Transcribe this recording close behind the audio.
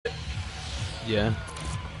Yeah.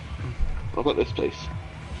 What about this place?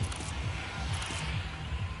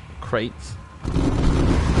 Crates.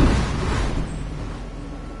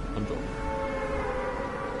 I'm dropping.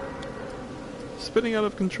 Spinning out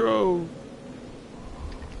of control.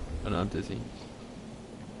 And I'm dizzy.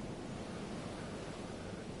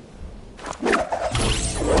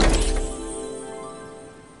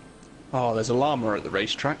 Oh, there's a llama at the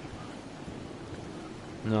racetrack.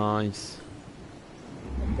 Nice.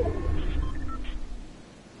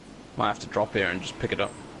 Might have to drop here and just pick it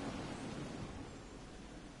up.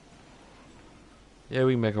 Yeah,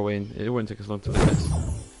 we can make our way in. It won't take us long to do this.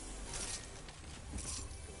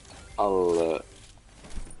 I'll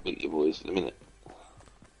meet you boys in a minute.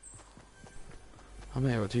 I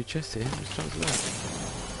may have got 2 chests here. What's the chance of that?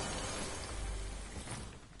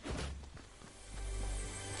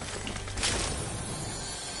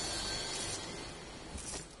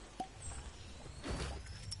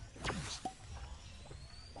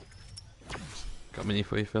 Got a mini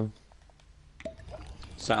for you, Phil.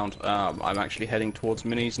 Sound. I'm actually heading towards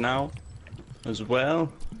minis now, as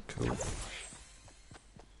well. Cool.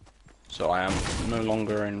 So I am no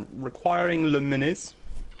longer requiring the minis.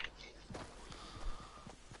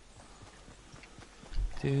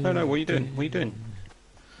 No, no, what are you doing? What are you doing?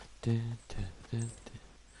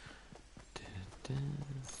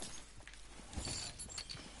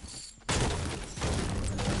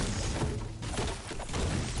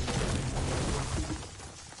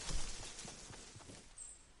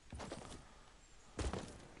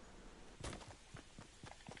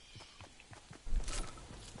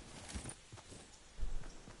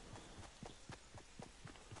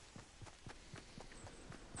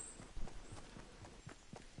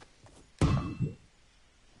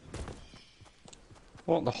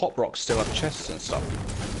 Well, the hot rocks still have chests and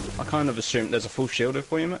stuff. I kind of assumed there's a full shielder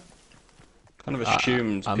for you, mate. Kind of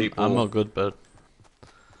assumed people. I'm not good, but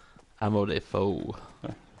I'm already full.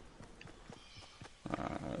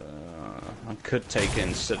 I could take it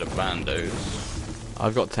instead of bandos.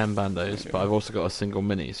 I've got 10 bandos, but I've also got a single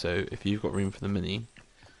mini, so if you've got room for the mini,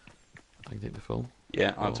 I can take the full.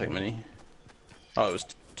 Yeah, I'll take mini. Oh, it was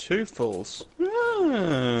 2 fulls.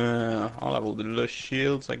 I'll have all the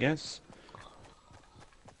shields, I guess.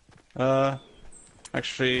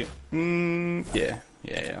 Actually, yeah,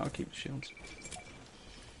 I'll keep the shields.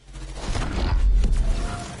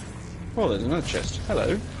 Oh, there's another chest.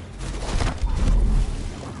 Hello.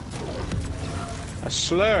 A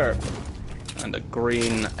slurp and a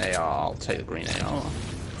green AR. I'll take the green AR.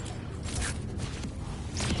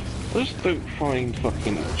 I just don't find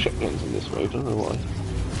fucking shotguns in this road, I don't know why.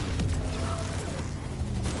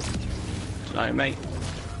 Dunno, mate.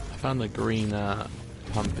 I found the green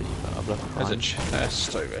pumpy, but I've left There's a behind.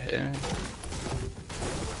 chest over here.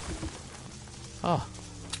 Oh.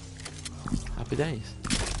 Happy days.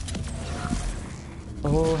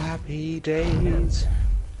 Oh, happy days.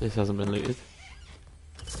 This hasn't been looted.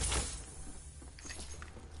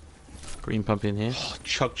 Green pumpy in here. Oh,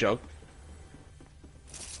 chug jug.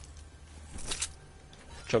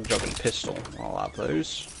 Chug jug and pistol. I'll have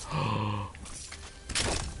those.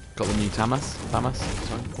 Got the new Tamas. Tamas?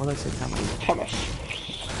 Sorry, what did I say? Tamas? Thomas.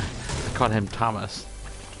 I called him Tamas.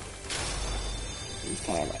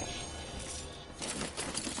 Thomas.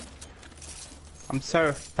 I'm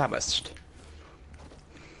so famished.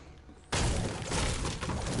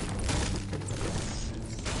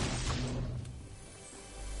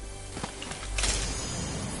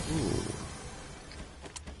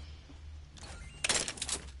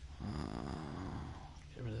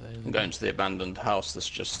 Get rid of those. I'm going to the abandoned house that's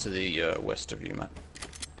just to the west of you, Matt.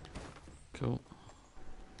 Cool.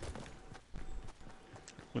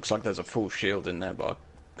 Looks like there's a full shield in there, but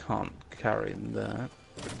I can't carry that.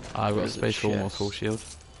 I've got a There's a space for one more chest. full shield.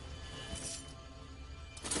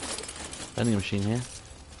 Vending machine here.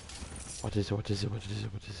 What is it? What is it? What is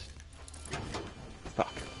it? What is it?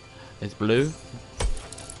 Fuck. It's blue.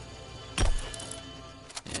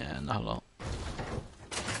 Yeah, not a lot.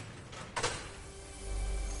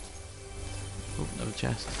 Oh, another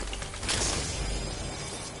chest.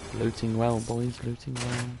 Looting well, boys. Looting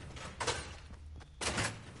well.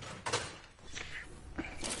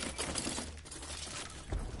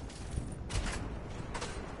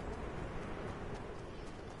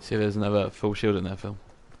 See, there's another full shield in there, Phil.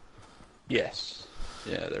 Yes.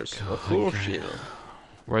 Yeah, there's God, a full okay. shield.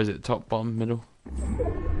 Where is it? Top, bottom, middle?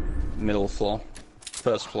 Middle floor.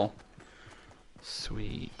 First floor.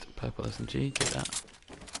 Sweet. Purple SMG. Take that.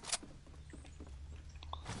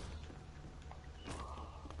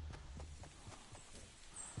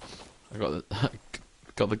 I got the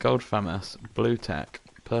got the gold FAMAS, blue tack,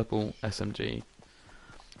 purple SMG,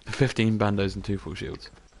 15 bandos and 2 full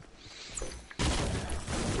shields.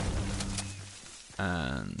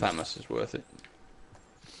 And Thanos is worth it.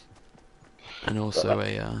 also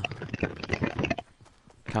a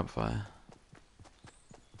campfire.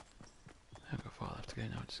 I've got far left to go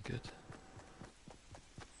now, which is good.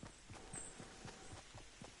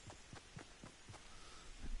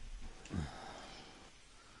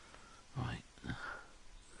 Right.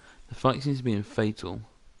 The fight seems to be in fatal.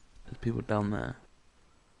 There's people down there.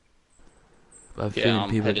 But I have a Yeah, feeling I'm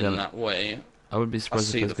people are heading gonna. that way. I wouldn't be surprised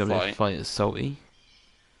if see there's the going to be a fight. fight at Salty.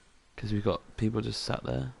 Because we've got people just sat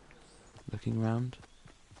there, looking around.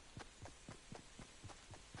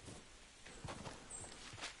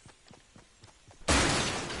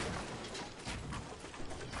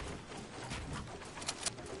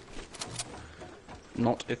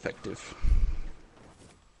 Not effective.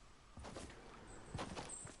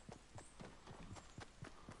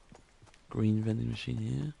 Green vending machine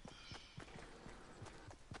here.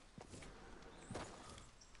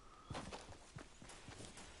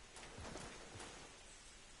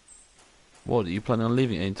 What, are you planning on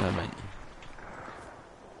leaving anytime, mate?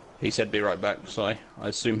 He said be right back, so I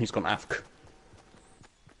assume he's gone AFK.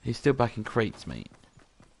 He's still back in crates, mate.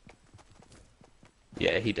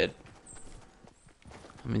 Yeah, he did.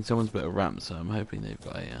 I mean, someone's a bit of ramp, so I'm hoping they've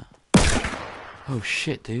got a... Oh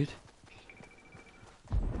shit, dude.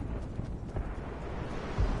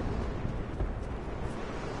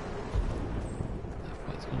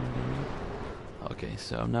 Okay,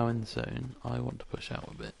 so I'm now in zone. I want to push out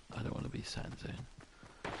a bit. I don't want to be sat in zone.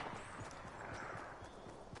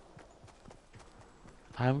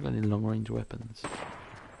 I haven't got any long range weapons.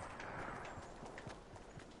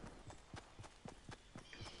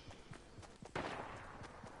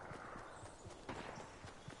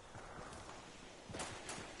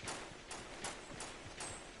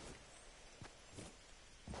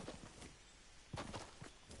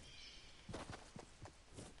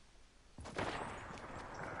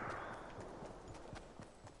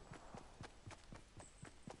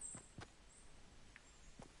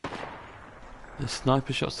 The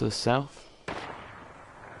sniper shots to the south,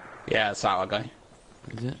 Yeah, it's our guy.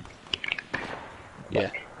 is it? Yeah.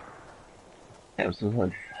 That was the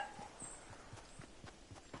one.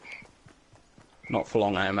 Not for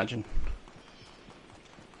long, I imagine.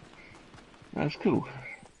 That's cool.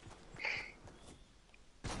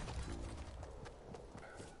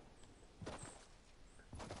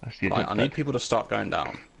 That's the Right, I need people to start going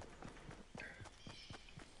down.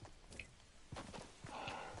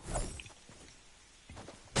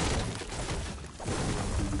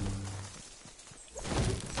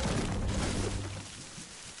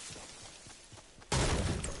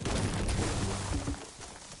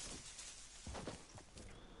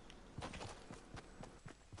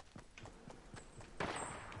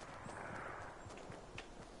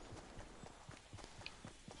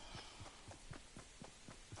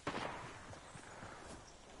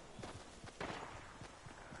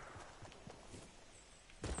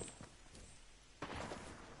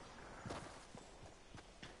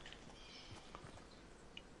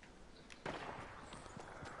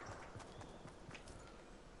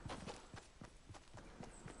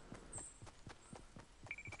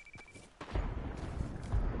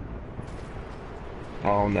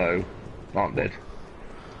 Oh no, I'm dead.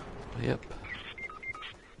 Yep.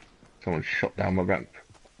 Someone shot down my ramp.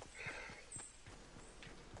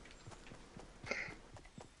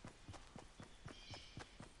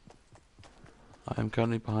 I am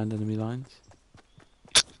currently behind enemy lines.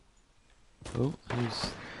 Oh,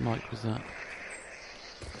 whose mic was that?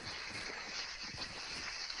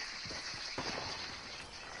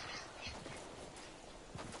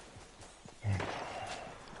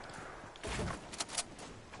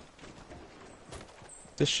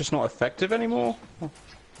 This just not effective anymore?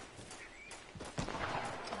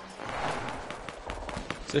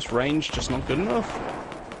 Is this range just not good enough?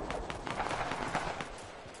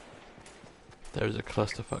 There is a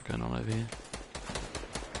clusterfuck going on over here.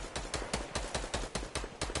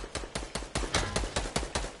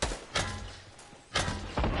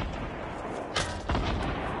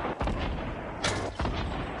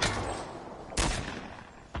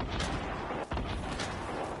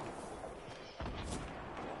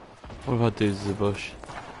 What if I do is a bush?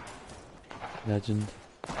 Legend.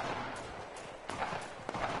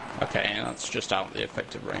 Okay, that's just out of the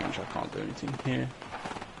effective range. I can't do anything here.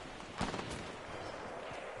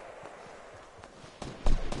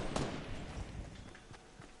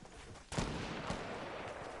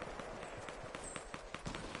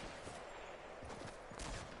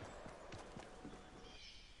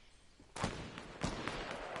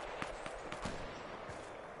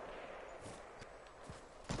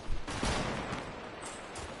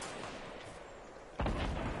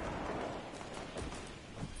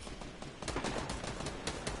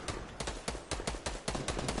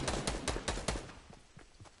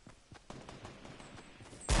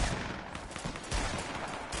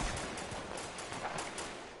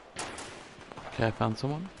 Okay, I found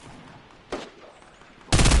someone.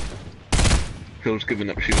 Phil's giving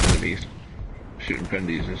up shooting enemies. Shooting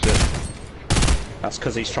friendlies instead. That's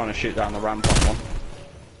because he's trying to shoot down the ramp on one.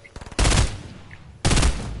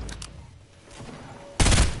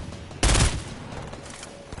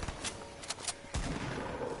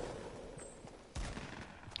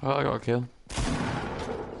 Oh, I got a kill.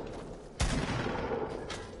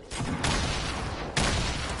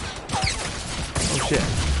 Oh shit.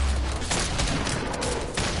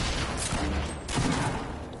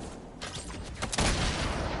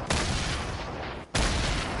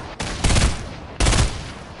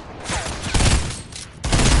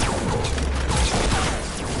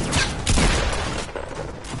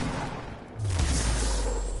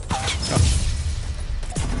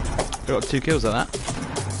 Got 2 kills at that.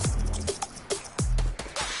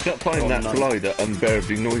 Can't find that no. glider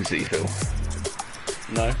unbearably noisy, Phil.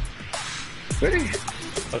 No. Really?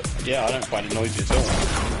 Yeah, I don't find it noisy at all.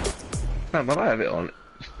 Man, when I have it on, it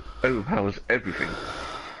overpowers everything.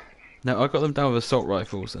 No, I got them down with assault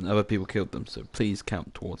rifles and other people killed them, so please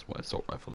count towards my assault rifle.